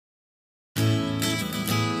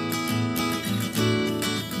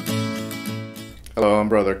Hello, I'm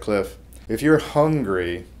Brother Cliff. If you're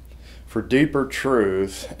hungry for deeper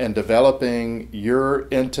truth and developing your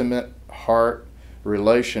intimate heart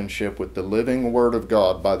relationship with the living Word of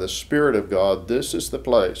God by the Spirit of God, this is the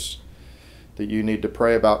place that you need to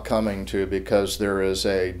pray about coming to, because there is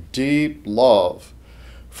a deep love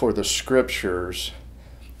for the Scriptures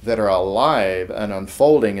that are alive and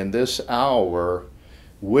unfolding in this hour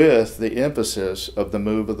with the emphasis of the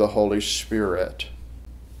move of the Holy Spirit.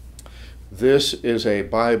 This is a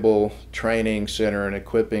Bible training center and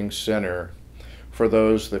equipping center for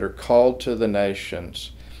those that are called to the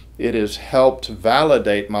nations. It has helped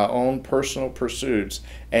validate my own personal pursuits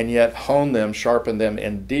and yet hone them, sharpen them,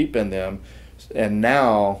 and deepen them, and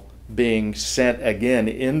now being sent again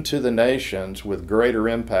into the nations with greater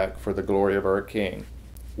impact for the glory of our King.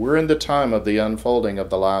 We're in the time of the unfolding of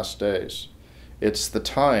the last days. It's the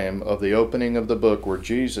time of the opening of the book where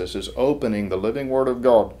Jesus is opening the living Word of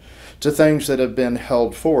God to things that have been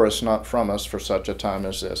held for us, not from us, for such a time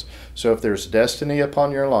as this. So if there's destiny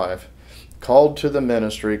upon your life, called to the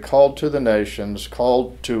ministry, called to the nations,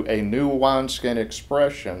 called to a new wineskin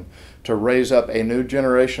expression to raise up a new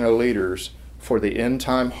generation of leaders for the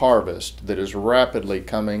end-time harvest that is rapidly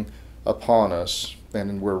coming upon us,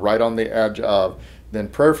 and we're right on the edge of, then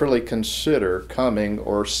prayerfully consider coming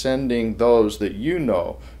or sending those that you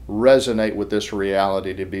know resonate with this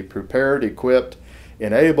reality to be prepared, equipped,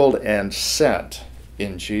 enabled, and sent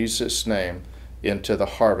in Jesus' name into the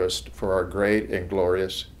harvest for our great and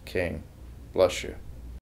glorious King. Bless you.